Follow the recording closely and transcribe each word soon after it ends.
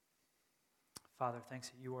Father, thanks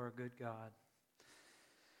that you are a good God.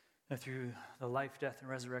 And through the life, death, and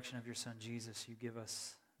resurrection of your Son, Jesus, you give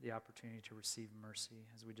us the opportunity to receive mercy,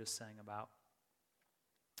 as we just sang about.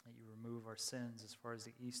 That you remove our sins as far as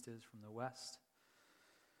the east is from the west.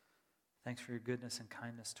 Thanks for your goodness and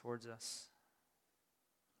kindness towards us.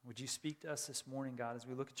 Would you speak to us this morning, God, as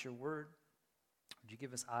we look at your word? Would you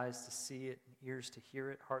give us eyes to see it, and ears to hear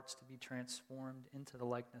it, hearts to be transformed into the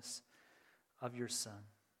likeness of your Son?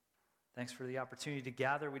 Thanks for the opportunity to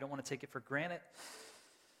gather. We don't want to take it for granted.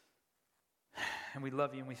 And we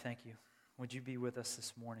love you and we thank you. Would you be with us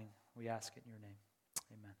this morning? We ask it in your name.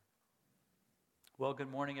 Amen. Well,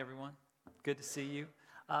 good morning, everyone. Good to see you.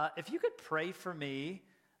 If you could pray for me.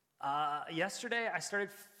 Yesterday, I started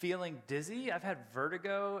feeling dizzy. I've had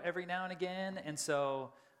vertigo every now and again, and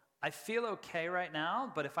so I feel okay right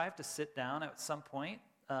now, but if I have to sit down at some point,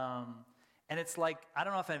 and it's like, I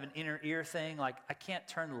don't know if I have an inner ear thing, like I can't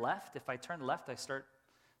turn left. If I turn left, I start,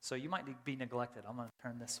 so you might be neglected. I'm going to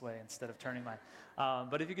turn this way instead of turning my,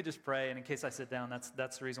 but if you could just pray, and in case I sit down,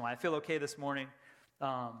 that's the reason why. I feel okay this morning,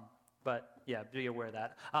 but yeah, be aware of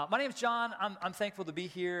that. My name is John. I'm thankful to be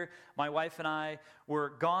here. My wife and I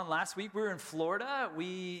were gone last week. We were in Florida.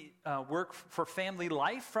 We work for Family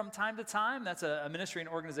Life from time to time. That's a ministry and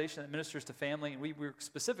organization that ministers to family. And we work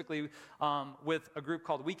specifically with a group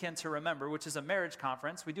called Weekend to Remember, which is a marriage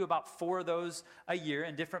conference. We do about 4 of those a year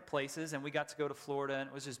in different places. And we got to go to Florida, and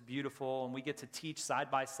it was just beautiful. And we get to teach side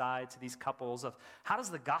by side to these couples of how does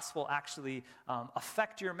the gospel actually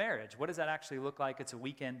affect your marriage? What does that actually look like? It's a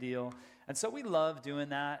weekend deal. And so we love doing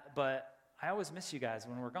that, but I always miss you guys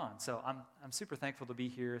when we're gone. So I'm super thankful to be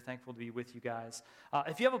here, thankful to be with you guys.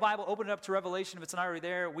 If you have a Bible, open it up to Revelation. If it's not already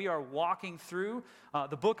there, we are walking through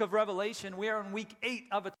the book of Revelation. We are in week 8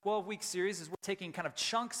 of a 12-week series as we're taking kind of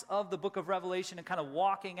chunks of the book of Revelation and kind of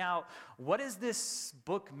walking out, what does this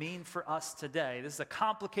book mean for us today? This is a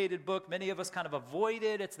complicated book. Many of us kind of avoid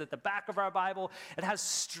it. It's at the back of our Bible. It has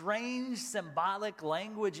strange symbolic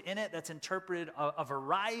language in it that's interpreted a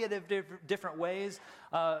variety of different ways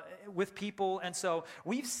with people. And so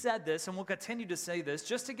we've said this, and we'll continue to say this,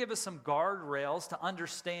 just to give us some guardrails to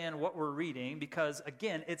understand what we're reading, because,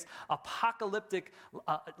 again, it's apocalyptic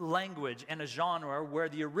language and a genre where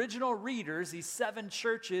the original readers, these 7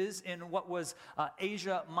 churches in what was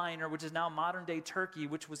Asia Minor, which is now modern-day Turkey,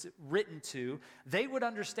 which was written to, they would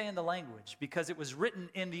understand the language because it was written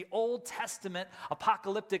in the Old Testament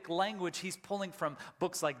apocalyptic language. He's pulling from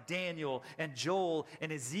books like Daniel and Joel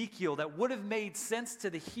and Ezekiel that would have made sense to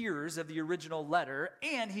the hearers of the original letter,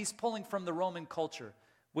 and he's pulling from the Roman culture,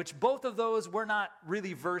 which both of those we're not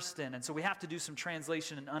really versed in, and so we have to do some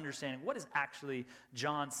translation and understanding what is actually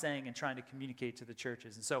John saying and trying to communicate to the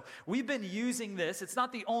churches. And so we've been using this. It's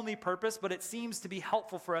not the only purpose, but it seems to be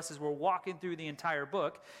helpful for us as we're walking through the entire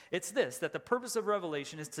book. It's this, that the purpose of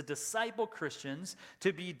Revelation is to disciple Christians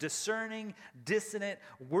to be discerning, dissonant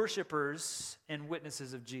worshipers and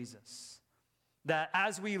witnesses of Jesus. That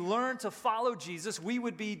as we learn to follow Jesus, we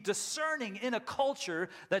would be discerning in a culture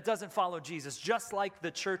that doesn't follow Jesus. Just like the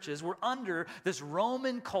churches were under this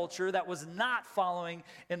Roman culture that was not following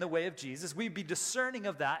in the way of Jesus. We'd be discerning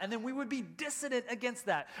of that, and then we would be dissonant against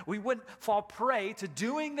that. We wouldn't fall prey to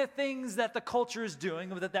doing the things that the culture is doing,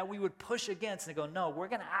 that we would push against and go, no, we're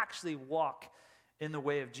going to actually walk in the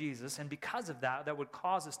way of Jesus. And because of that, that would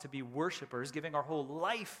cause us to be worshipers, giving our whole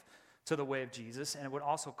life to the way of Jesus, and it would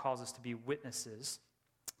also cause us to be witnesses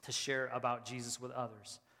to share about Jesus with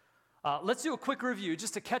others. Let's do a quick review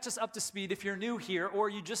just to catch us up to speed if you're new here or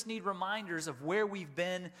you just need reminders of where we've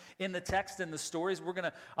been in the text and the stories. We're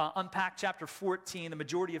going to unpack chapter 14, the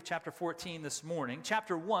majority of chapter 14 this morning.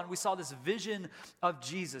 Chapter 1, we saw this vision of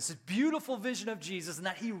Jesus, this beautiful vision of Jesus, and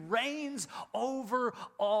that he reigns over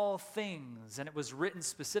all things. And it was written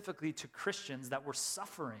specifically to Christians that were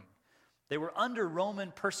suffering. They were under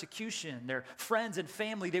Roman persecution. Their friends and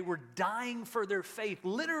family, they were dying for their faith,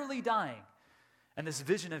 literally dying. And this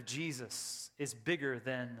vision of Jesus is bigger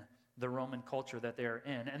than the Roman culture that they're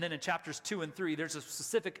in. And then in chapters 2 and 3, there's a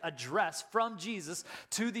specific address from Jesus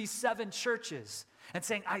to these 7 churches and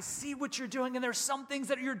saying, I see what you're doing, and there's some things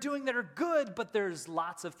that you're doing that are good, but there's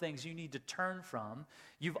lots of things you need to turn from.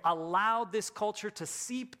 You've allowed this culture to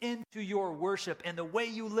seep into your worship and the way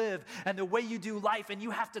you live and the way you do life, and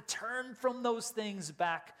you have to turn from those things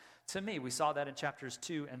back to me. We saw that in chapters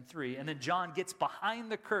 2 and 3. And then John gets behind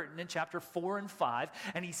the curtain in chapter 4 and 5,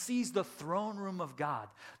 and he sees the throne room of God,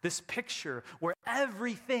 this picture where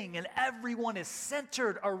everything and everyone is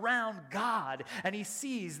centered around God. And he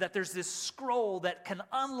sees that there's this scroll that can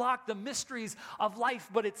unlock the mysteries of life,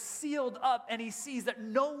 but it's sealed up, and he sees that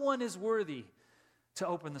no one is worthy to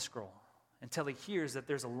open the scroll. until he hears that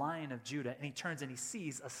there's a Lion of Judah, and he turns and he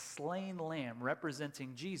sees a slain lamb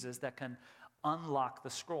representing Jesus that can unlock the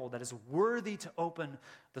scroll, that is worthy to open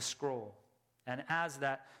the scroll. And as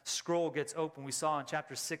that scroll gets open, we saw in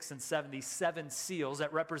chapter 6 and 7 these 7 seals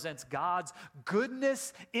that represents God's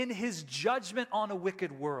goodness in his judgment on a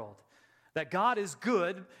wicked world. That God is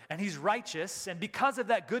good and he's righteous, and because of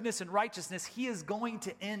that goodness and righteousness, he is going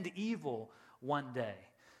to end evil one day.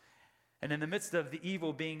 And in the midst of the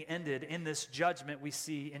evil being ended in this judgment, we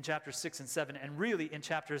see in chapters 6 and 7, and really in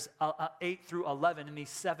chapters 8 through 11, in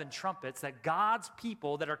these 7 trumpets, that God's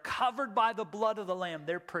people that are covered by the blood of the Lamb,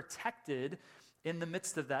 they're protected in the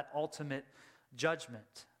midst of that ultimate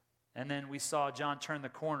judgment. And then we saw John turn the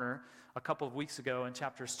corner a couple of weeks ago in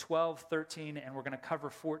chapters 12, 13, and we're going to cover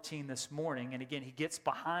 14 this morning. And again, he gets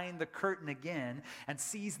behind the curtain again and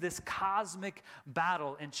sees this cosmic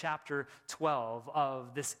battle in chapter 12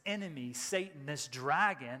 of this enemy, Satan, this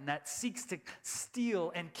dragon that seeks to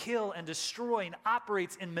steal and kill and destroy and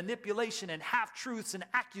operates in manipulation and half-truths and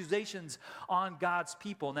accusations on God's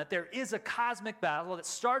people. And that there is a cosmic battle that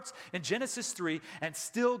starts in Genesis 3 and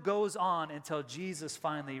still goes on until Jesus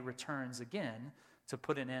finally returns again to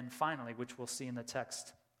put an end finally, which we'll see in the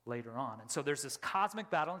text later on. And so there's this cosmic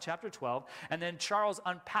battle in chapter 12, and then Charles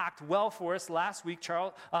unpacked well for us last week,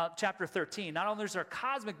 chapter 13. Not only is there a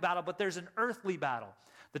cosmic battle, but there's an earthly battle.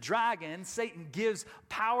 The dragon, Satan, gives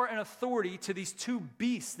power and authority to these 2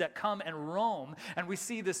 beasts that come and roam. And we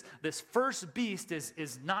see this first beast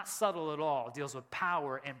is not subtle at all. It deals with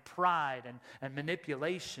power and pride and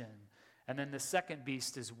manipulation. And then the second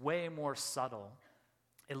beast is way more subtle.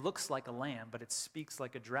 It looks like a lamb, but it speaks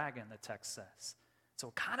like a dragon, the text says. So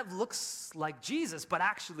it kind of looks like Jesus, but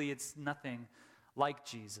actually it's nothing like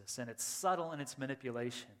Jesus. And it's subtle in its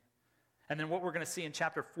manipulation. And then what we're going to see in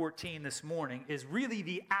chapter 14 this morning is really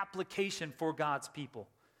the application for God's people.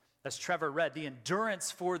 As Trevor read, the endurance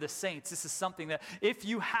for the saints. This is something that if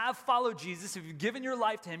you have followed Jesus, if you've given your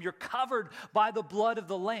life to him, you're covered by the blood of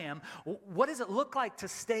the Lamb. What does it look like to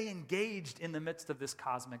stay engaged in the midst of this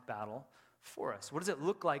cosmic battle for us? What does it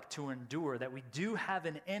look like to endure that we do have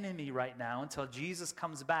an enemy right now until Jesus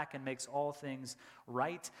comes back and makes all things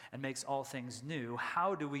right and makes all things new?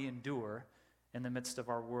 How do we endure in the midst of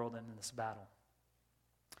our world and in this battle?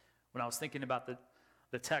 When I was thinking about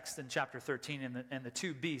the text in chapter 13 and the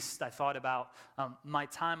 2 beasts, I thought about my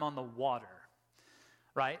time on the water.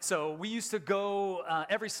 Right? So we used to go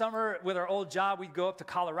every summer with our old job, we'd go up to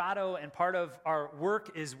Colorado, and part of our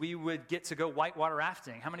work is we would get to go whitewater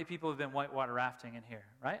rafting. How many people have been whitewater rafting in here?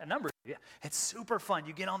 Right? A number of you. It's super fun.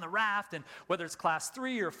 You get on the raft, and whether it's class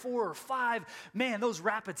 3 or 4 or 5, man, those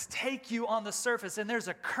rapids take you on the surface, and there's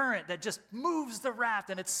a current that just moves the raft,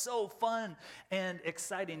 and it's so fun and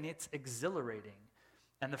exciting. It's exhilarating.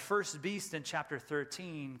 And the first beast in chapter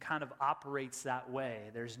 13 kind of operates that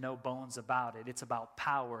way. There's no bones about it. It's about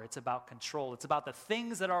power. It's about control. It's about the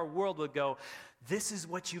things that our world would go, this is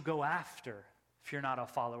what you go after if you're not a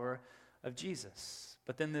follower of Jesus.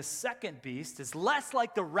 But then this second beast is less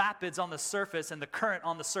like the rapids on the surface and the current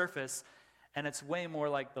on the surface, and it's way more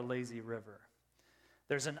like the lazy river.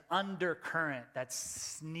 There's an undercurrent that's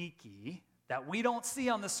sneaky that we don't see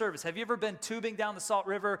on the surface. Have you ever been tubing down the Salt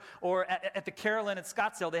River or at the Carolyn in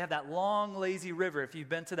Scottsdale? They have that long, lazy river. If you've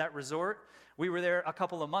been to that resort, we were there a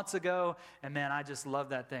couple of months ago, and man, I just love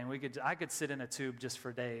that thing. I could sit in a tube just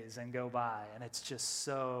for days and go by, and it's just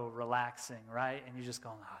so relaxing, right? And you're just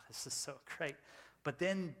going, oh, this is so great. But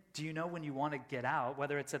then, do you know when you want to get out,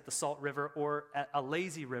 whether it's at the Salt River or at a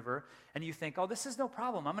lazy river, and you think, oh, this is no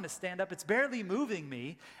problem. I'm going to stand up. It's barely moving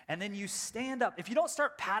me. And then you stand up. If you don't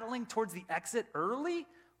start paddling towards the exit early,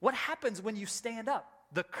 what happens when you stand up?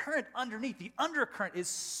 The current underneath, the undercurrent is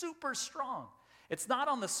super strong. It's not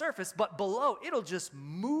on the surface, but below, it'll just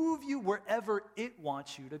move you wherever it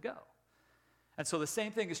wants you to go. And so the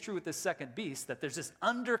same thing is true with this second beast, that there's this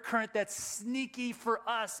undercurrent that's sneaky for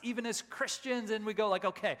us, even as Christians, and we go like,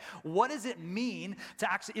 okay, what does it mean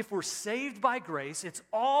to actually, if we're saved by grace, it's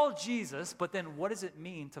all Jesus, but then what does it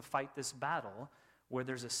mean to fight this battle where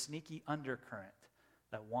there's a sneaky undercurrent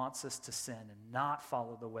that wants us to sin and not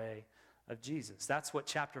follow the way of Jesus? That's what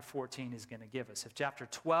chapter 14 is going to give us. If chapter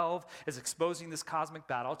 12 is exposing this cosmic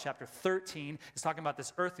battle, chapter 13 is talking about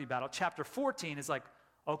this earthly battle, chapter 14 is like,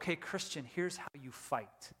 okay, Christian, here's how you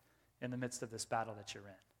fight in the midst of this battle that you're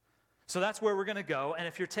in. So that's where we're going to go. And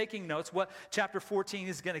if you're taking notes, what chapter 14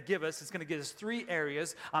 is going to give us, it's going to give us 3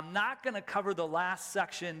 areas. I'm not going to cover the last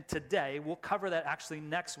section today. We'll cover that actually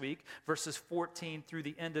next week, verses 14 through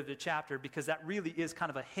the end of the chapter, because that really is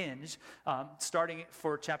kind of a hinge, starting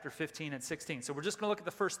for chapter 15 and 16. So we're just going to look at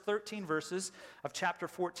the first 13 verses of chapter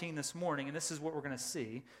 14 this morning, and this is what we're going to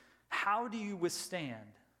see. how do you withstand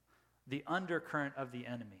the undercurrent of the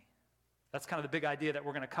enemy? That's kind of the big idea that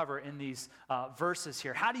we're going to cover in these verses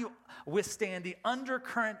here. How do you withstand the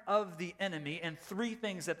undercurrent of the enemy? And three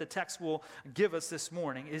things that the text will give us this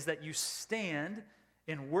morning is that you stand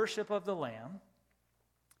in worship of the Lamb,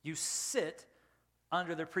 you sit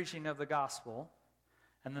under the preaching of the gospel,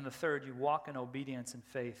 and then the third, you walk in obedience and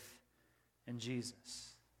faith in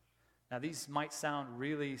Jesus. Now, these might sound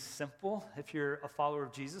really simple if you're a follower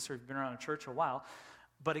of Jesus or you've been around a church a while,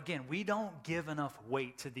 but again, we don't give enough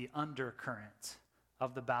weight to the undercurrent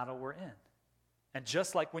of the battle we're in. And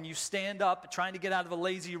just like when you stand up trying to get out of a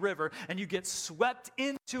lazy river and you get swept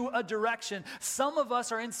into a direction, some of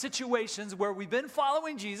us are in situations where we've been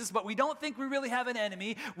following Jesus, but we don't think we really have an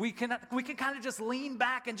enemy. We can kind of just lean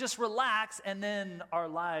back and just relax, and then our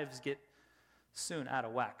lives get soon out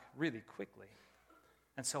of whack really quickly.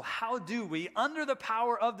 And so how do we, under the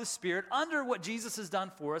power of the Spirit, under what Jesus has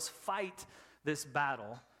done for us, fight this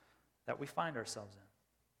battle that we find ourselves in?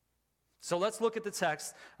 So let's look at the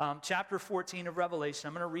text, chapter 14 of Revelation.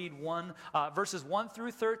 I'm going to read verses 1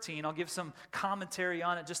 through 13. I'll give some commentary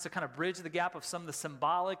on it just to kind of bridge the gap of some of the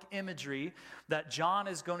symbolic imagery that John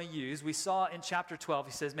is going to use. We saw in chapter 12,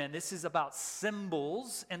 he says, man, this is about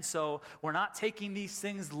symbols. And so we're not taking these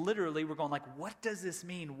things literally. We're going like, what does this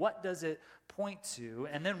mean? What does it point to?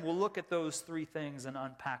 And then we'll look at those three things and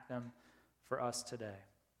unpack them for us today.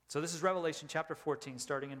 So this is Revelation chapter 14,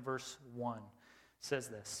 starting in verse 1. It says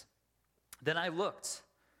this. Then I looked,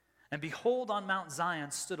 and behold, on Mount Zion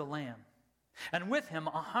stood a Lamb, and with him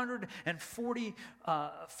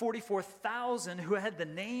 144,000 who had the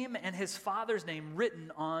name and his Father's name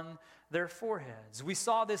written on their foreheads. We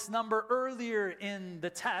saw this number earlier in the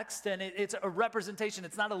text, and it's a representation.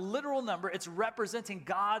 It's not a literal number. It's representing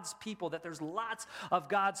God's people, that there's lots of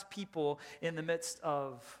God's people in the midst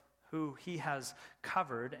of who he has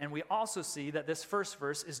covered. And we also see that this first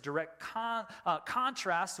verse is direct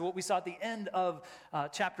contrast to what we saw at the end of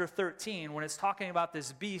chapter 13 when it's talking about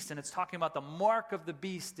this beast, and it's talking about the mark of the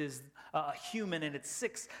beast is human, and it's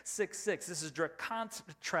 666. This is direct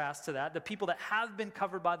contrast to that. The people that have been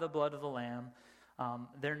covered by the blood of the Lamb,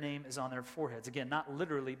 their name is on their foreheads. Again, not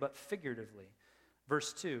literally, but figuratively.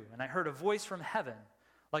 Verse 2, and I heard a voice from heaven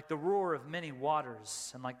like the roar of many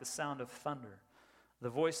waters and like the sound of thunder. The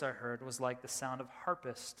voice I heard was like the sound of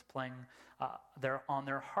harpists playing on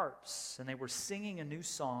their harps, and they were singing a new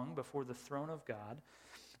song before the throne of God,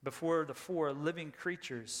 before the four living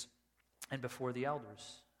creatures, and before the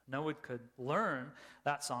elders. No one could learn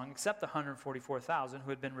that song except the 144,000 who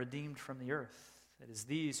had been redeemed from the earth. It is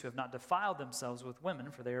these who have not defiled themselves with women,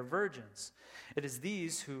 for they are virgins. It is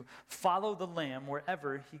these who follow the Lamb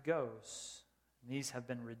wherever he goes. And these have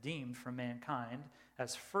been redeemed from mankind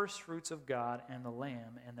as first fruits of God and the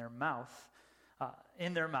Lamb, and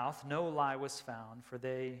in their mouth no lie was found, for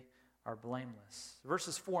they are blameless.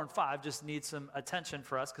 Verses 4 and 5 just need some attention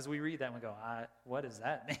for us because we read that and we go, what does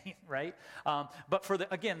that mean, right? But for the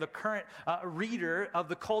current reader of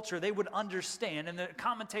the culture, they would understand. And the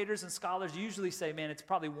commentators and scholars usually say, man, it's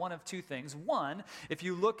probably one of two things. One, if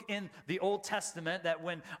you look in the Old Testament, that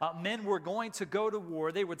when men were going to go to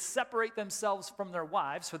war, they would separate themselves from their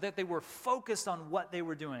wives so that they were focused on what they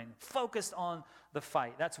were doing, focused on the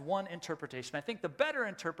fight. That's one interpretation. I think the better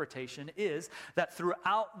interpretation is that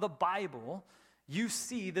throughout the Bible, you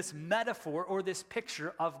see this metaphor or this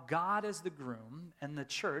picture of God as the groom and the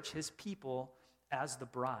church, his people, as the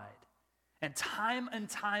bride. And time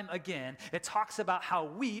again, it talks about how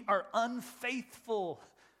we are unfaithful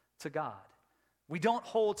to God. We don't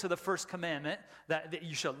hold to the first commandment that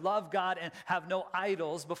you should love God and have no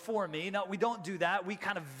idols before me. No, we don't do that. We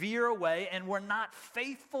kind of veer away, and we're not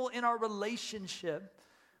faithful in our relationship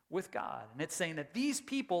with God. And it's saying that these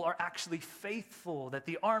people are actually faithful, that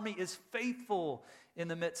the army is faithful in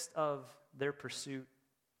the midst of their pursuit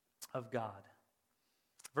of God.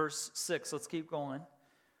 Verse 6, let's keep going. It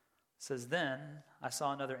says, then I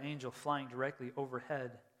saw another angel flying directly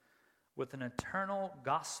overhead with an eternal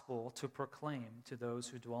gospel to proclaim to those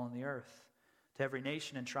who dwell on the earth, to every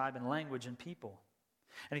nation and tribe and language and people.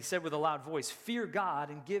 And he said with a loud voice, fear God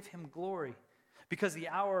and give him glory, because the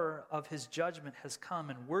hour of his judgment has come,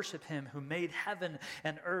 and worship him who made heaven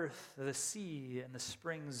and earth, the sea and the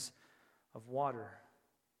springs of water.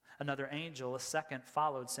 Another angel, a second,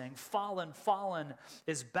 followed, saying, fallen, fallen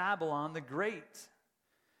is Babylon the Great,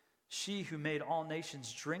 she who made all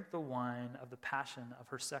nations drink the wine of the passion of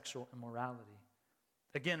her sexual immorality.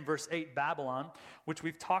 Again, verse 8, Babylon, which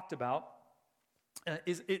we've talked about,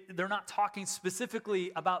 they're not talking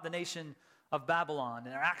specifically about the nation of Babylon.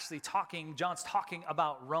 And they're actually John's talking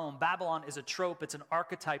about Rome. Babylon is a trope, it's an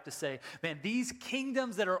archetype to say, man, these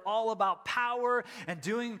kingdoms that are all about power and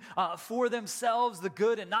doing for themselves the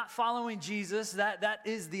good and not following Jesus, that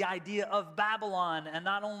is the idea of Babylon. And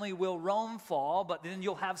not only will Rome fall, but then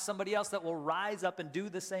you'll have somebody else that will rise up and do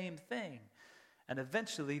the same thing. And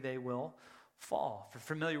eventually they will fall. If you're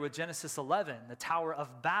familiar with Genesis 11, the Tower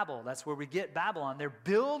of Babel, that's where we get Babylon. They're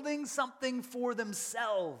building something for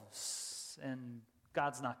themselves, and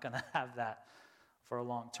God's not going to have that for a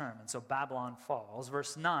long term. And so Babylon falls.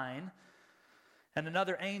 Verse 9, and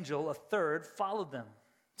another angel, a third, followed them,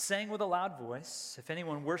 saying with a loud voice, if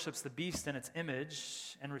anyone worships the beast and its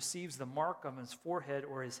image and receives the mark on his forehead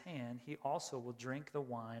or his hand, he also will drink the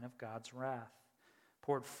wine of God's wrath,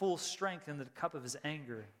 poured full strength into the cup of his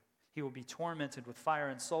anger. He will be tormented with fire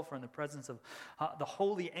and sulfur in the presence of the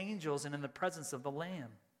holy angels and in the presence of the Lamb.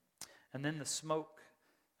 And then the smoke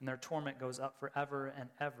and their torment goes up forever and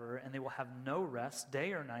ever, and they will have no rest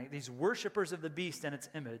day or night, these worshipers of the beast and its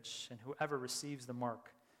image, and whoever receives the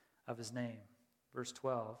mark of his name. Verse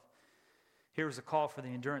 12, here is a call for the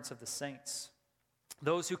endurance of the saints,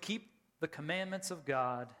 those who keep the commandments of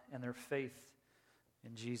God and their faith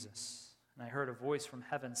in Jesus. And I heard a voice from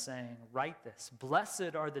heaven saying, write this,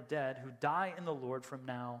 blessed are the dead who die in the Lord from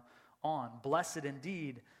now on. Blessed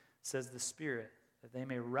indeed, says the Spirit, that they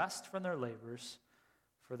may rest from their labors,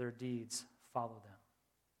 for their deeds follow them.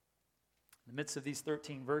 In the midst of these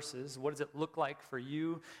 13 verses, what does it look like for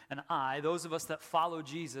you and I, those of us that follow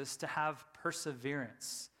Jesus, to have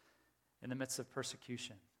perseverance in the midst of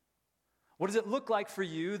persecution? What does it look like for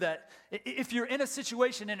you that if you're in a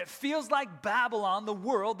situation and it feels like Babylon, the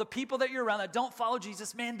world, the people that you're around that don't follow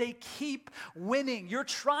Jesus, man, they keep winning. You're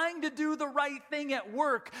trying to do the right thing at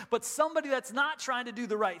work, but somebody that's not trying to do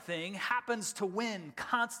the right thing happens to win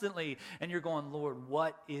constantly. And you're going, Lord,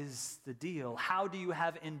 what is the deal? How do you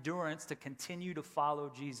have endurance to continue to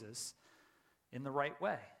follow Jesus in the right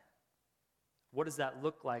way? What does that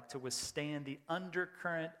look like to withstand the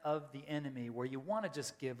undercurrent of the enemy where you want to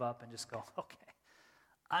just give up and just go, okay,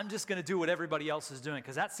 I'm just going to do what everybody else is doing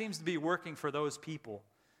because that seems to be working for those people.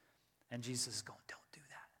 And Jesus is going, don't do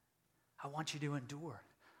that. I want you to endure.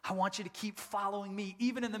 I want you to keep following me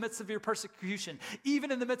even in the midst of your persecution, even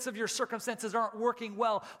in the midst of your circumstances aren't working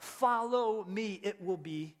well. Follow me. It will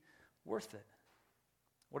be worth it.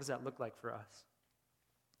 What does that look like for us?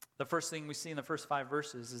 The first thing we see in the first 5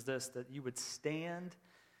 verses is this, that you would stand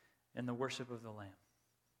in the worship of the Lamb.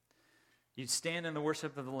 You'd stand in the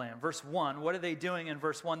worship of the Lamb. Verse 1, what are they doing in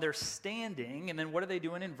verse 1? They're standing, and then what are they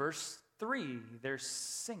doing in verse 3? They're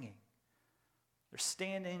singing. They're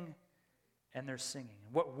standing and they're singing.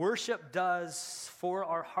 What worship does for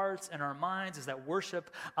our hearts and our minds is that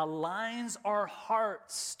worship aligns our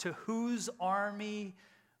hearts to whose army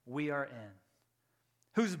we are in.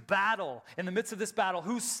 Whose battle, in the midst of this battle,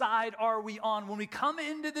 whose side are we on? When we come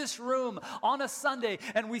into this room on a Sunday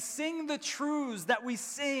and we sing the truths that we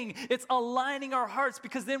sing, it's aligning our hearts,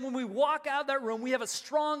 because then when we walk out of that room, we have a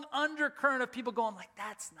strong undercurrent of people going like,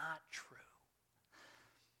 that's not true.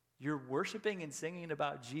 You're worshiping and singing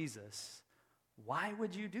about Jesus. Why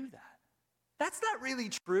would you do that? That's not really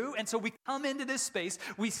true. And so we come into this space,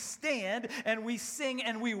 we stand and we sing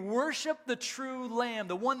and we worship the true Lamb,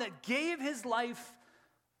 the one that gave his life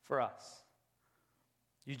for us.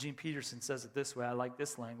 Eugene Peterson says it this way. I like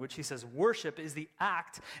this language. He says, worship is the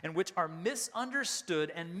act in which our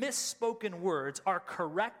misunderstood and misspoken words are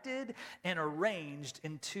corrected and arranged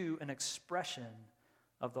into an expression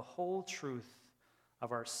of the whole truth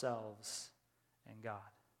of ourselves and God.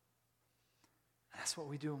 That's what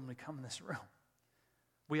we do when we come in this room.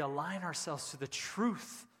 We align ourselves to the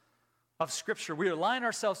truth of Scripture. We align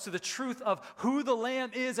ourselves to the truth of who the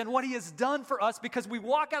Lamb is and what he has done for us, because we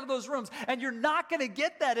walk out of those rooms and you're not going to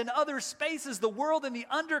get that in other spaces. The world and the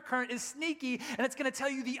undercurrent is sneaky and it's going to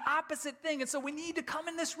tell you the opposite thing. And so we need to come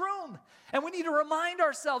in this room and we need to remind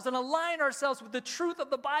ourselves and align ourselves with the truth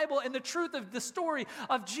of the Bible and the truth of the story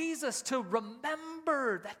of Jesus to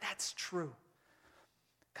remember that that's true.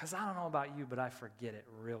 Because I don't know about you, but I forget it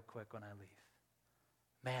real quick when I leave.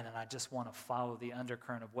 Man, and I just want to follow the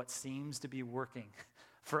undercurrent of what seems to be working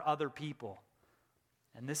for other people.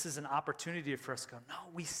 And this is an opportunity for us to go, no,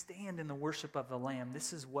 we stand in the worship of the Lamb.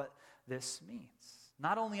 This is what this means.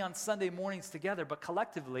 Not only on Sunday mornings together, but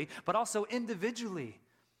collectively, but also individually.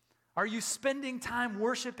 Are you spending time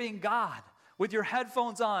worshiping God with your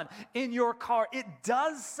headphones on, in your car? It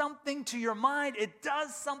does something to your mind. It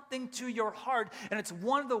does something to your heart. And it's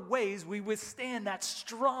one of the ways we withstand that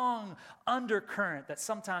strong undercurrent that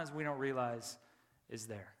sometimes we don't realize is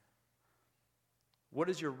there. What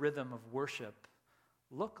does your rhythm of worship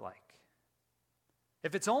look like?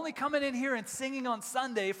 If it's only coming in here and singing on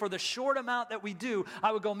Sunday for the short amount that we do,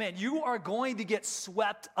 I would go, man, you are going to get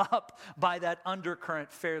swept up by that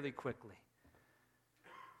undercurrent fairly quickly.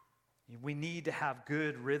 We need to have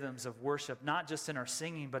good rhythms of worship, not just in our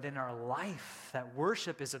singing, but in our life. That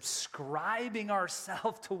worship is ascribing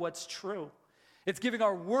ourselves to what's true. It's giving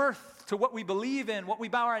our worth to what we believe in, what we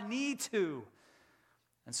bow our knee to.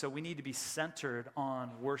 And so we need to be centered on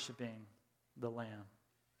worshiping the Lamb.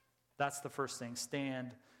 That's the first thing,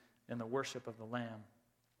 stand in the worship of the Lamb.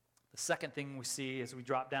 The second thing we see as we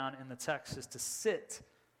drop down in the text is to sit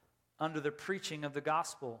under the preaching of the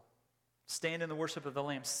gospel. Stand in the worship of the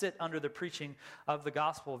Lamb. Sit under the preaching of the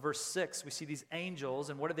gospel. Verse 6, we see these angels,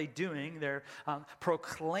 and what are they doing? They're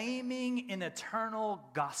proclaiming an eternal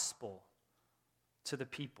gospel to the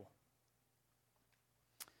people.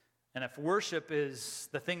 And if worship is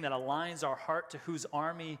the thing that aligns our heart to whose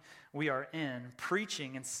army we are in,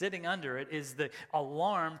 preaching and sitting under it is the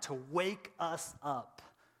alarm to wake us up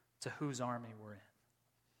to whose army we're in.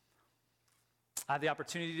 I have the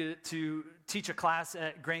opportunity to teach a class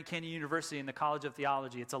at Grand Canyon University in the College of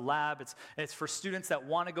Theology. It's a lab. It's for students that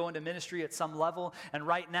want to go into ministry at some level. And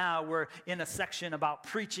right now we're in a section about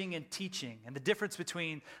preaching and teaching and the difference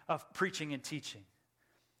between preaching and teaching.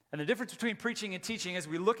 And the difference between preaching and teaching is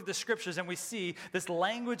we look at the scriptures and we see this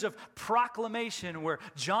language of proclamation where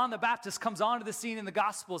John the Baptist comes onto the scene in the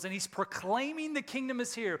Gospels and he's proclaiming the kingdom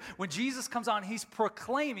is here. When Jesus comes on, he's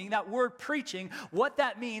proclaiming that word preaching. What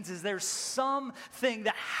that means is there's something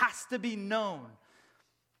that has to be known.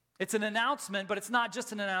 It's an announcement, but it's not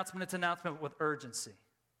just an announcement, it's an announcement with urgency.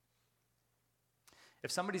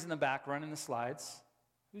 If somebody's in the back running the slides,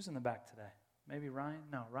 who's in the back today? Maybe Ryan?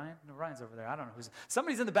 No, Ryan? No, Ryan's over there. I don't know who's.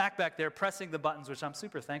 Somebody's in the back there pressing the buttons, which I'm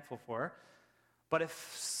super thankful for. But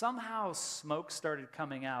if somehow smoke started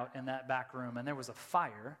coming out in that back room and there was a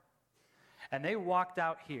fire, and they walked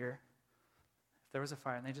out here, if there was a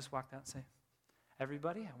fire, and they just walked out and say,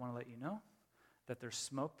 everybody, I want to let you know that there's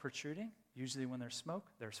smoke protruding. Usually when there's smoke,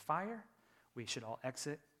 there's fire. We should all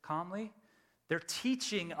exit calmly. They're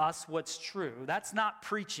teaching us what's true. That's not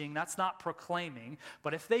preaching. That's not proclaiming.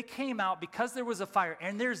 But if they came out because there was a fire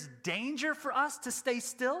and there's danger for us to stay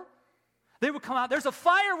still, they would come out. There's a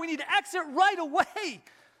fire. We need to exit right away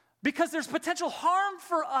because there's potential harm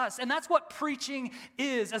for us. And that's what preaching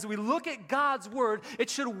is. As we look at God's word, it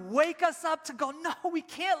should wake us up to go, no, we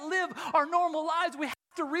can't live our normal lives. We have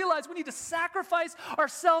to realize we need to sacrifice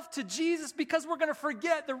ourselves to Jesus because we're going to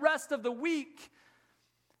forget the rest of the week.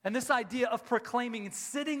 And this idea of proclaiming and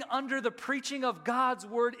sitting under the preaching of God's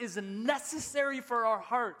word is necessary for our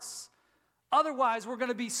hearts. Otherwise, we're going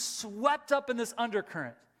to be swept up in this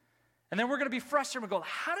undercurrent. And then we're going to be frustrated and go,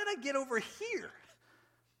 how did I get over here?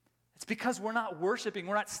 It's because we're not worshiping.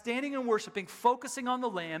 We're not standing and worshiping, focusing on the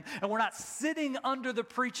Lamb, and we're not sitting under the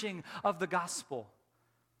preaching of the gospel.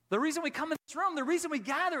 The reason we come in this room, the reason we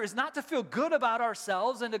gather is not to feel good about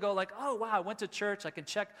ourselves and to go like, oh, wow, I went to church, I can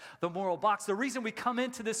check the moral box. The reason we come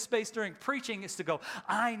into this space during preaching is to go,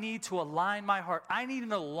 I need to align my heart. I need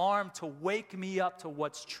an alarm to wake me up to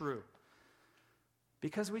what's true.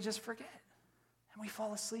 Because we just forget. And we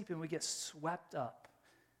fall asleep and we get swept up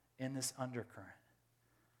in this undercurrent.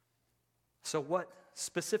 So what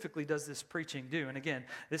specifically does this preaching do? And again,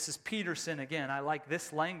 this is Peterson again. I like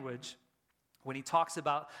this language. When he talks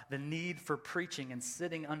about the need for preaching and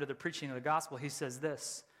sitting under the preaching of the gospel, he says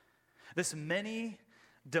this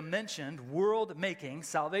many-dimensioned, world-making,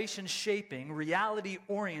 salvation-shaping,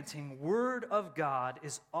 reality-orienting Word of God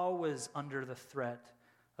is always under the threat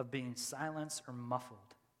of being silenced or muffled.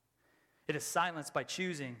 It is silenced by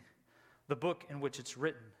choosing the book in which it's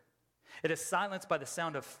written. It is silenced by the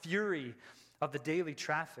sound of fury of the daily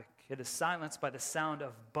traffic. It is silenced by the sound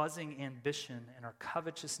of buzzing ambition and our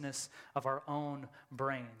covetousness of our own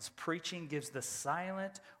brains. Preaching gives the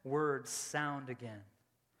silent word sound again,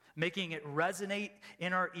 making it resonate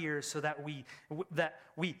in our ears so that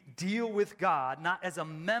we deal with God not as a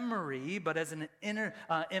memory, but as an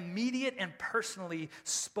immediate and personally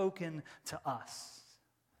spoken to us.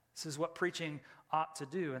 This is what preaching ought to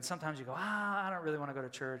do. And sometimes you go, I don't really want to go to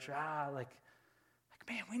church.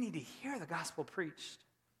 Man, we need to hear the gospel preached.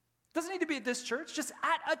 It doesn't need to be at this church. Just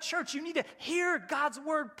at a church, you need to hear God's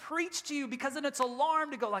word preached to you because then it's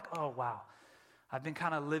alarm to go like, oh, wow, I've been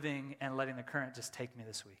kind of living and letting the current just take me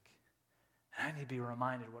this week. And I need to be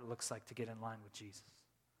reminded what it looks like to get in line with Jesus.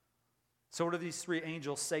 So what do these three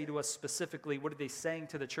angels say to us specifically? What are they saying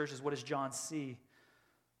to the churches? What does John see?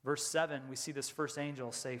 Verse 7, we see this first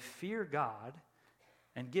angel say, fear God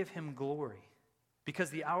and give him glory,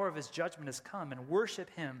 because the hour of his judgment has come, and worship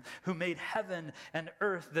him who made heaven and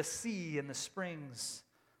earth, the sea and the springs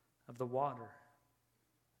of the water.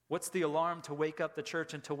 What's the alarm to wake up the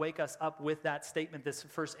church and to wake us up with that statement this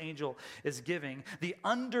first angel is giving? The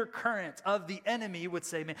undercurrent of the enemy would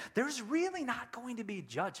say, man, there's really not going to be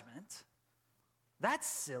judgment. That's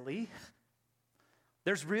silly.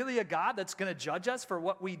 There's really a God that's going to judge us for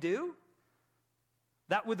what we do?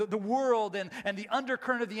 That would the world and the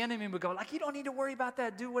undercurrent of the enemy would go, like, you don't need to worry about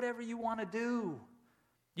that. Do whatever you want to do.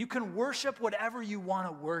 You can worship whatever you want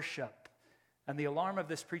to worship. And the alarm of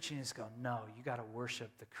this preaching is go, no, you got to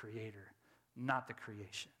worship the Creator, not the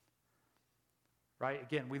creation. Right?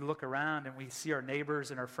 Again, we look around and we see our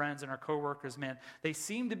neighbors and our friends and our coworkers, man, they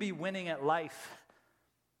seem to be winning at life.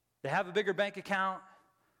 They have a bigger bank account.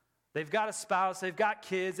 They've got a spouse, they've got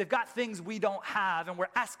kids, they've got things we don't have, and we're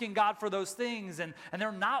asking God for those things, and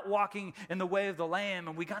they're not walking in the way of the Lamb,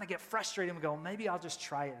 and we kind of get frustrated and we go, maybe I'll just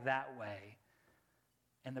try it that way.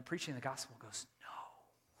 And the preaching of the gospel goes, no.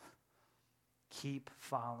 Keep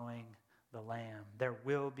following the Lamb. There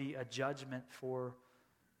will be a judgment for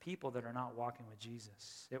people that are not walking with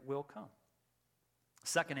Jesus. It will come.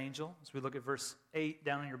 Second angel, as we look at verse 8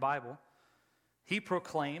 down in your Bible, he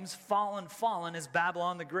proclaims, fallen, fallen is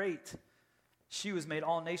Babylon the Great. She was made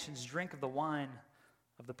all nations drink of the wine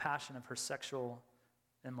of the passion of her sexual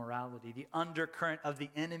immorality. The undercurrent of the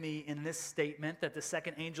enemy in this statement that the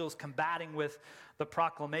second angel is combating with the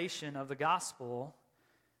proclamation of the gospel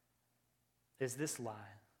is this lie,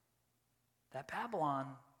 that Babylon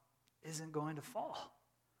isn't going to fall.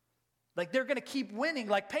 Like, they're going to keep winning.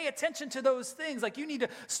 Like, pay attention to those things. Like, you need to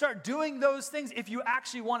start doing those things if you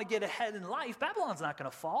actually want to get ahead in life. Babylon's not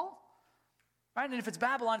going to fall. Right? And if it's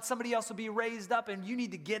Babylon, somebody else will be raised up, and you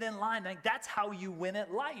need to get in line. Like, that's how you win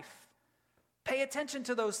at life. Pay attention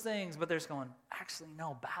to those things. But there's going, actually,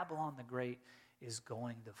 no, Babylon the Great is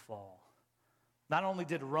going to fall. Not only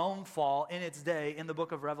did Rome fall in its day in the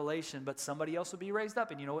book of Revelation, but somebody else will be raised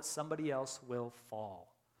up. And you know what? Somebody else will fall.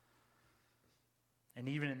 And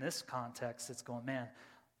even in this context, it's going, man,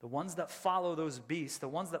 the ones that follow those beasts, the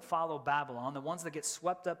ones that follow Babylon, the ones that get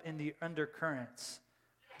swept up in the undercurrents,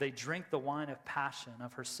 they drink the wine of passion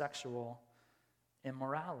of her sexual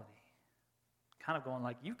immorality. Kind of going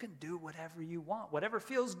like, you can do whatever you want, whatever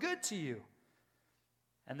feels good to you.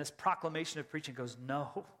 And this proclamation of preaching goes,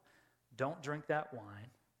 no, don't drink that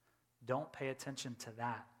wine. Don't pay attention to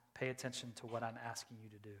that. Pay attention to what I'm asking you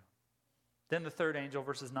to do. Then the third angel,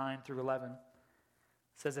 verses 9 through 11,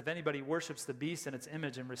 says, if anybody worships the beast and its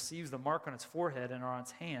image and receives the mark on its forehead and on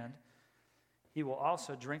its hand, he will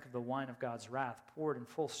also drink of the wine of God's wrath, poured in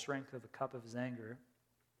full strength of the cup of his anger.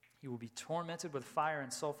 He will be tormented with fire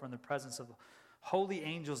and sulfur in the presence of holy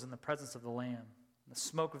angels in the presence of the Lamb. The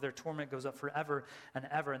smoke of their torment goes up forever and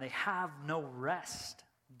ever, and they have no rest,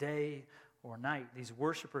 day or night. These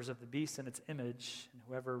worshipers of the beast and its image, and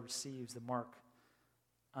whoever receives the mark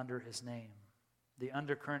under his name. The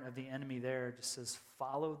undercurrent of the enemy there just says,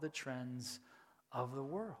 follow the trends of the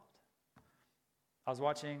world. I was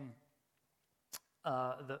watching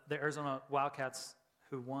the Arizona Wildcats,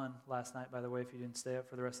 who won last night, by the way. If you didn't stay up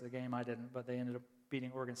for the rest of the game, I didn't, but they ended up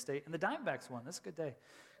beating Oregon State. And the Diamondbacks won. That's a good day.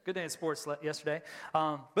 Good day in sports yesterday.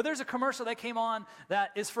 But there's a commercial that came on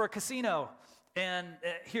that is for a casino. And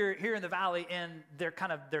here in the valley, and their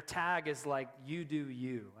tag is like, you do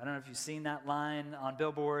you. I don't know if you've seen that line on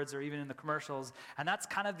billboards or even in the commercials. And that's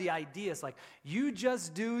kind of the idea. It's like, you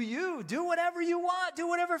just do you. Do whatever you want. Do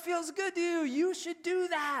whatever feels good to you. You should do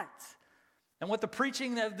that. And what the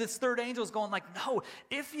preaching of this third angel is going like, no,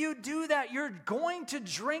 if you do that, you're going to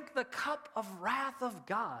drink the cup of wrath of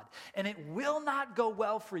God, and it will not go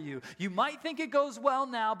well for you. You might think it goes well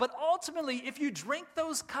now, but ultimately, if you drink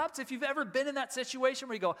those cups, if you've ever been in that situation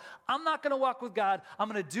where you go, I'm not going to walk with God, I'm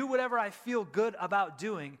going to do whatever I feel good about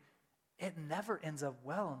doing, it never ends up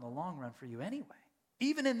well in the long run for you anyway,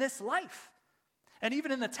 even in this life. And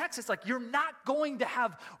even in the text, it's like, you're not going to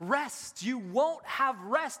have rest. You won't have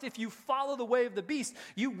rest if you follow the way of the beast.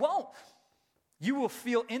 You won't. You will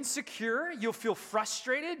feel insecure. You'll feel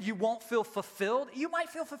frustrated. You won't feel fulfilled. You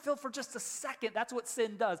might feel fulfilled for just a second. That's what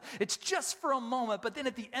sin does. It's just for a moment. But then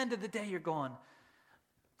at the end of the day, you're going,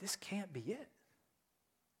 this can't be it.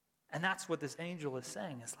 And that's what this angel is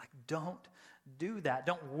saying. It's like, don't do that.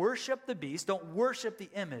 Don't worship the beast. Don't worship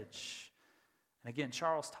the image. And again,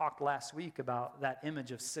 Charles talked last week about that image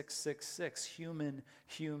of 666, human,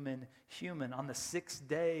 human, human. On the sixth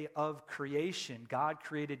day of creation, God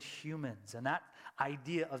created humans. And that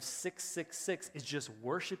idea of 666 is just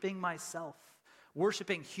worshiping myself,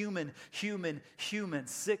 worshiping human, human, human,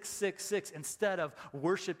 666, instead of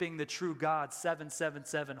worshiping the true God,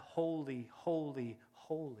 777, holy, holy,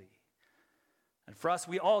 holy. And for us,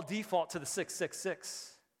 we all default to the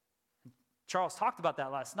 666. Charles talked about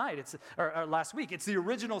that last night, or last week. It's the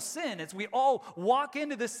original sin. It's we all walk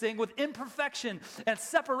into this thing with imperfection and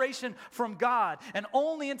separation from God. And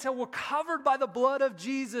only until we're covered by the blood of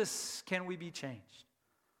Jesus can we be changed.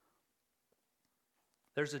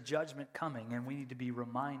 There's a judgment coming, and we need to be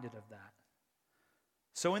reminded of that.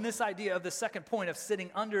 So in this idea of the second point of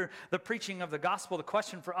sitting under the preaching of the gospel, the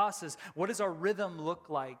question for us is, what does our rhythm look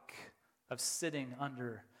like of sitting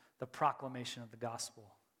under the proclamation of the gospel?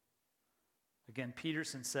 Again,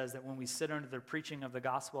 Peterson says that when we sit under the preaching of the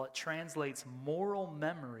gospel, it translates moral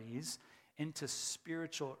memories into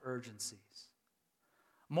spiritual urgencies.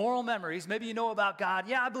 Moral memories, maybe you know about God,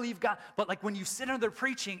 yeah, I believe God, but like when you sit under the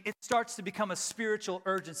preaching, it starts to become a spiritual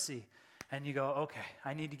urgency. And you go, okay,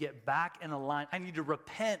 I need to get back in line. I need to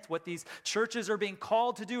repent what these churches are being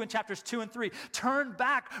called to do in chapters 2 and 3. Turn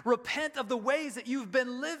back, repent of the ways that you've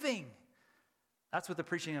been living. That's what the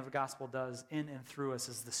preaching of the gospel does in and through us,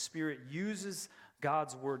 is the Spirit uses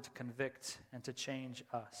God's word to convict and to change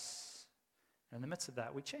us. And in the midst of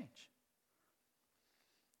that, we change.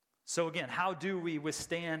 So again, how do we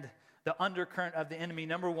withstand the undercurrent of the enemy?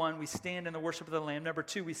 Number one, we stand in the worship of the Lamb. Number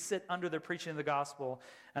two, we sit under the preaching of the gospel.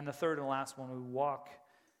 And the third and last one, we walk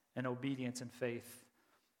in obedience and faith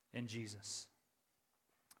in Jesus.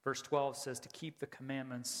 Verse 12 says to keep the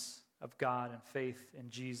commandments of God and faith in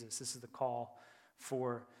Jesus. This is the call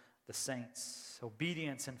for the saints.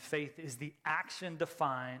 Obedience and faith is the action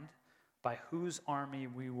defined by whose army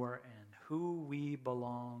we were in, who we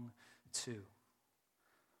belong to.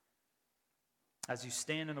 As you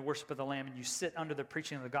stand in the worship of the Lamb and you sit under the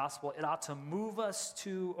preaching of the gospel, it ought to move us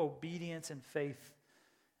to obedience and faith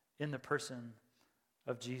in the person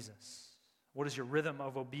of Jesus. What does your rhythm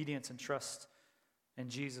of obedience and trust in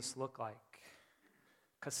Jesus look like?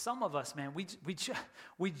 Because some of us, man,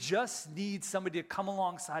 we just need somebody to come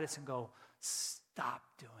alongside us and go, stop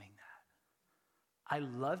doing that. I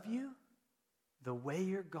love you the way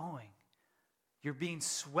you're going. You're being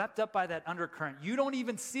swept up by that undercurrent. You don't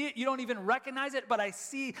even see it. You don't even recognize it, but I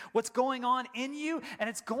see what's going on in you, and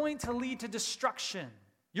it's going to lead to destruction.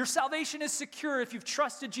 Your salvation is secure if you've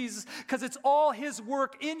trusted Jesus because it's all his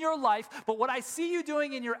work in your life, but what I see you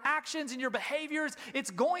doing in your actions and your behaviors,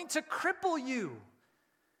 it's going to cripple you.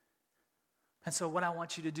 And so what I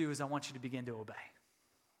want you to do is I want you to begin to obey.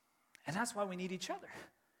 And that's why we need each other.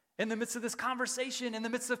 In the midst of this conversation, in the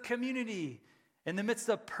midst of community, in the midst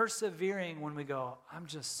of persevering when we go, I'm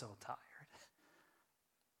just so tired.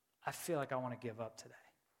 I feel like I want to give up today.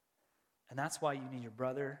 And that's why you need your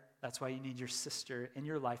brother. That's why you need your sister in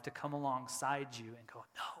your life to come alongside you and go,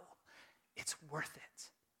 no, it's worth it.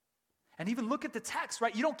 And even look at the text,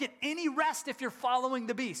 right? You don't get any rest if you're following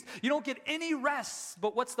the beast. You don't get any rest.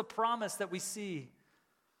 But what's the promise that we see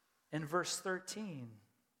in verse 13?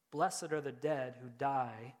 Blessed are the dead who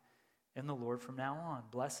die in the Lord from now on.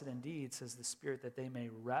 Blessed indeed, says the Spirit, that they may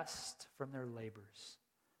rest from their labors,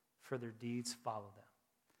 for their deeds follow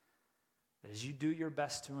them. As you do your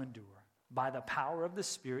best to endure, by the power of the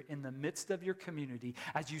Spirit in the midst of your community,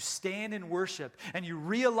 as you stand in worship and you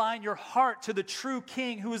realign your heart to the true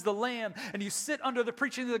King who is the Lamb, and you sit under the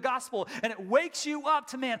preaching of the gospel, and it wakes you up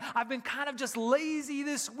to, man, I've been kind of just lazy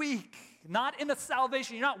this week. Not in the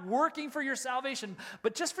salvation. You're not working for your salvation,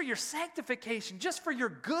 but just for your sanctification, just for your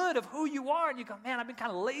good of who you are. And you go, man, I've been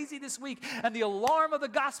kind of lazy this week. And the alarm of the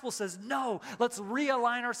gospel says, no, let's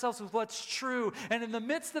realign ourselves with what's true. And in the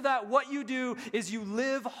midst of that, what you do is you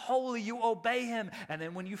live holy, you obey him. And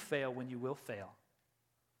then when you fail, when you will fail,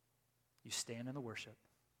 you stand in the worship,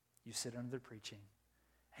 you sit under the preaching,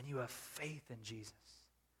 and you have faith in Jesus.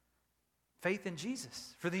 Faith in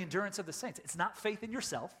Jesus for the endurance of the saints. It's not faith in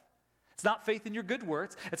yourself. It's not faith in your good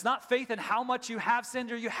works. It's not faith in how much you have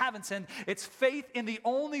sinned or you haven't sinned. It's faith in the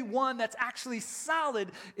only one that's actually solid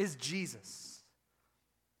is Jesus.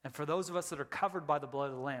 And for those of us that are covered by the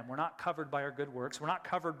blood of the Lamb, we're not covered by our good works. We're not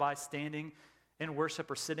covered by standing in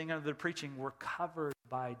worship or sitting under the preaching. We're covered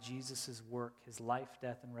by Jesus' work, his life,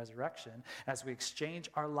 death, and resurrection. As we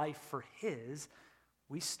exchange our life for his,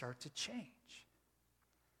 we start to change.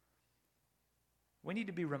 We need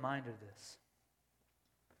to be reminded of this.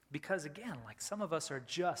 Because again, like some of us are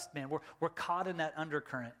just, man, we're caught in that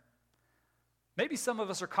undercurrent. Maybe some of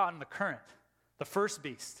us are caught in the current, the first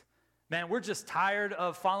beast. Man, we're just tired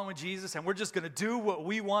of following Jesus and we're just going to do what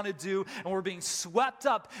we want to do, and we're being swept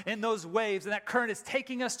up in those waves, and that current is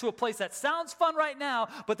taking us to a place that sounds fun right now,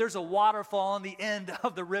 but there's a waterfall on the end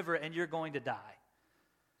of the river and you're going to die.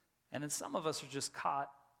 And then some of us are just caught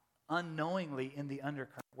unknowingly in the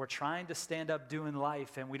undercurrent. We're trying to stand up doing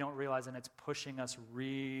life and we don't realize, and it's pushing us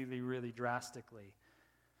really, really drastically.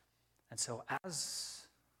 And so as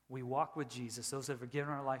we walk with Jesus, those that have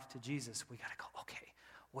given our life to Jesus, we got to go, okay,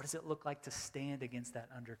 what does it look like to stand against that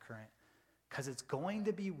undercurrent? Because it's going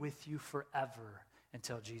to be with you forever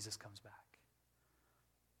until Jesus comes back.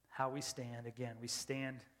 How we stand, again, we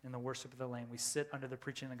stand in the worship of the Lamb. We sit under the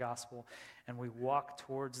preaching of the gospel, and we walk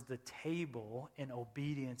towards the table in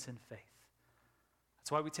obedience and faith.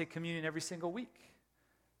 That's why we take communion every single week,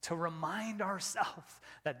 to remind ourselves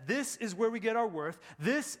that this is where we get our worth.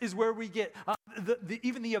 This is where we get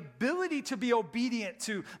even the ability to be obedient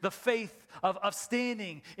to the faith of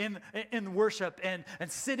standing in worship and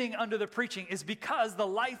sitting under the preaching is because the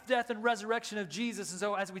life, death, and resurrection of Jesus. And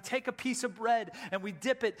so as we take a piece of bread and we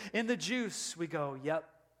dip it in the juice, we go, yep,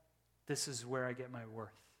 this is where I get my worth.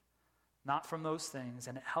 Not from those things.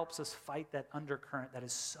 And it helps us fight that undercurrent that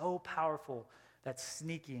is so powerful, that's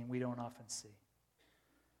sneaky, and we don't often see.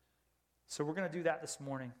 So we're going to do that this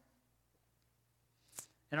morning.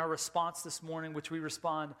 In our response this morning, which we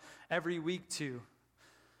respond every week to,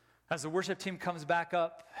 as the worship team comes back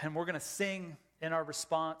up and we're going to sing in our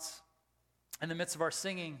response, in the midst of our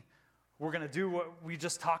singing, we're going to do what we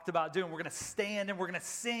just talked about doing. We're going to stand and we're going to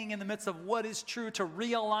sing in the midst of what is true to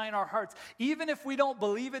realign our hearts. Even if we don't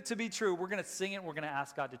believe it to be true, we're going to sing it and we're going to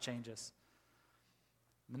ask God to change us.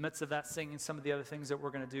 In the midst of that singing, some of the other things that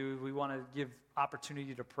we're going to do, we want to give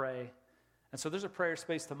opportunity to pray. And so there's a prayer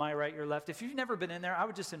space to my right, your left. If you've never been in there, I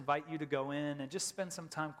would just invite you to go in and just spend some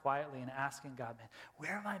time quietly and asking God, man,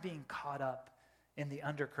 where am I being caught up in the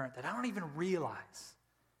undercurrent that I don't even realize?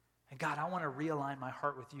 And God, I want to realign my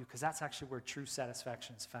heart with you because that's actually where true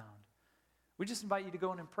satisfaction is found. We just invite you to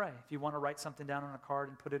go in and pray. If you want to write something down on a card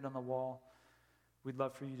and put it on the wall, we'd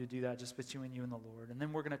love for you to do that just between you and the Lord. And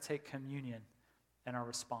then we're going to take communion and our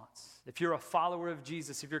response. If you're a follower of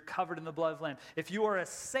Jesus, if you're covered in the blood of the Lamb, if you are a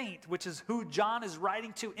saint, which is who John is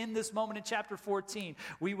writing to in this moment in chapter 14,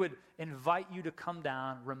 we would invite you to come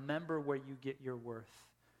down, remember where you get your worth.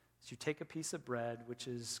 So you take a piece of bread, which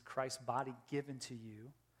is Christ's body given to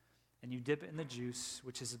you, and you dip it in the juice,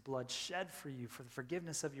 which is his blood shed for you for the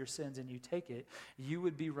forgiveness of your sins, and you take it, you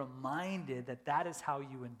would be reminded that that is how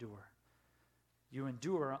you endure. You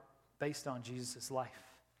endure based on Jesus' life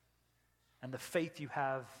and the faith you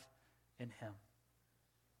have in him.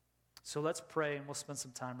 So let's pray and we'll spend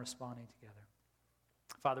some time responding together.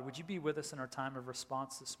 Father, would you be with us in our time of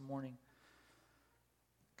response this morning?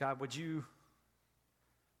 God, would you,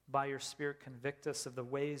 by your Spirit, convict us of the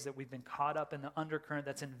ways that we've been caught up in the undercurrent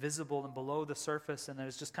that's invisible and below the surface and that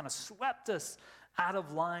has just kind of swept us out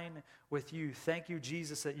of line with you. Thank you,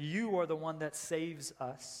 Jesus, that you are the one that saves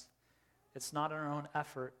us. It's not in our own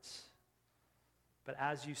efforts. But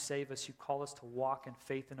as you save us, you call us to walk in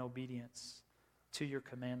faith and obedience to your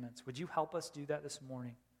commandments. Would you help us do that this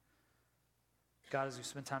morning? God, as we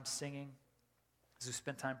spend time singing, as we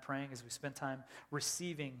spend time praying, as we spend time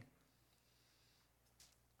receiving,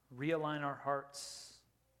 realign our hearts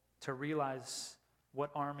to realize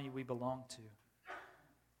what army we belong to.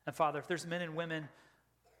 And Father, if there's men and women,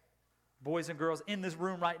 boys and girls in this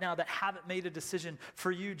room right now that haven't made a decision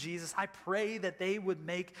for you, Jesus, I pray that they would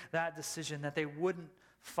make that decision, that they wouldn't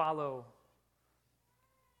follow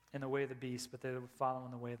in the way of the beast, but they would follow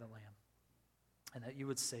in the way of the Lamb, and that you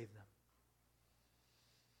would save them.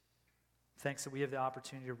 Thanks that we have the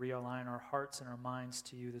opportunity to realign our hearts and our minds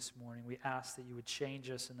to you this morning. We ask that you would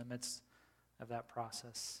change us in the midst of that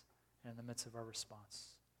process and in the midst of our response.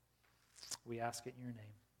 We ask it in your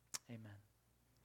name. Amen.